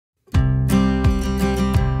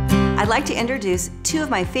I'd like to introduce two of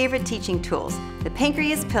my favorite teaching tools, the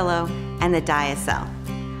Pancreas Pillow and the DiaCell.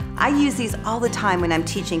 I use these all the time when I'm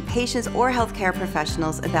teaching patients or healthcare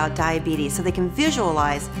professionals about diabetes so they can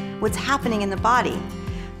visualize what's happening in the body.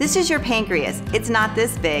 This is your pancreas. It's not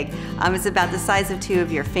this big. It's about the size of two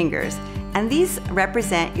of your fingers. And these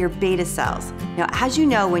represent your beta cells. Now, as you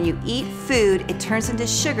know, when you eat food, it turns into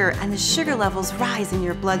sugar and the sugar levels rise in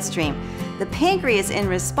your bloodstream. The pancreas, in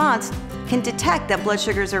response, can detect that blood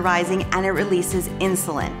sugars are rising and it releases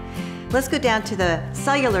insulin. Let's go down to the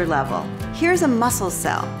cellular level. Here's a muscle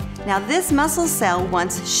cell. Now, this muscle cell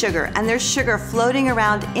wants sugar, and there's sugar floating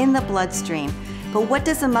around in the bloodstream. But what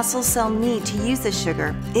does a muscle cell need to use the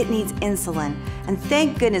sugar? It needs insulin. And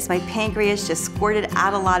thank goodness my pancreas just squirted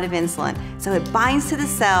out a lot of insulin. So it binds to the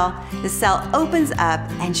cell opens up,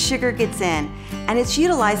 and sugar gets in. And it's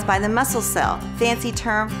utilized by the muscle cell, fancy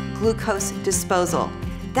term, glucose disposal.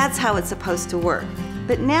 That's how it's supposed to work.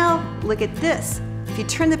 But now, look at this. If you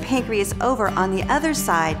turn the pancreas over on the other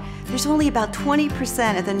side, there's only about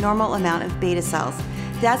 20% of the normal amount of beta cells.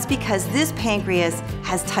 That's because this pancreas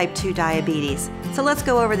has type 2 diabetes. So let's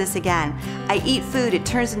go over this again. I eat food, it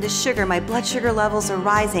turns into sugar, my blood sugar levels are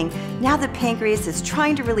rising. Now the pancreas is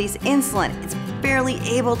trying to release insulin. It's barely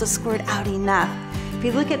able to squirt out enough. If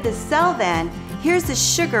you look at the cell then, here's the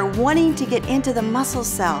sugar wanting to get into the muscle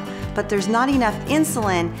cell, but there's not enough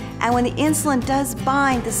insulin, and when the insulin does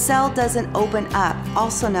bind, the cell doesn't open up,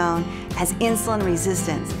 also known as insulin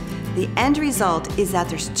resistance. The end result is that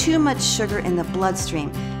there's too much sugar in the bloodstream,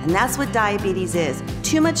 and that's what diabetes is.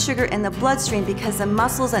 Too much sugar in the bloodstream because the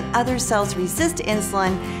muscles and other cells resist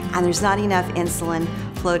insulin, and there's not enough insulin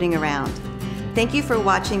floating around. Thank you for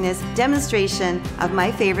watching this demonstration of my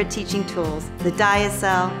favorite teaching tools, the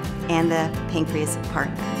DiaCell and the Pancreas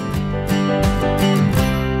Partner.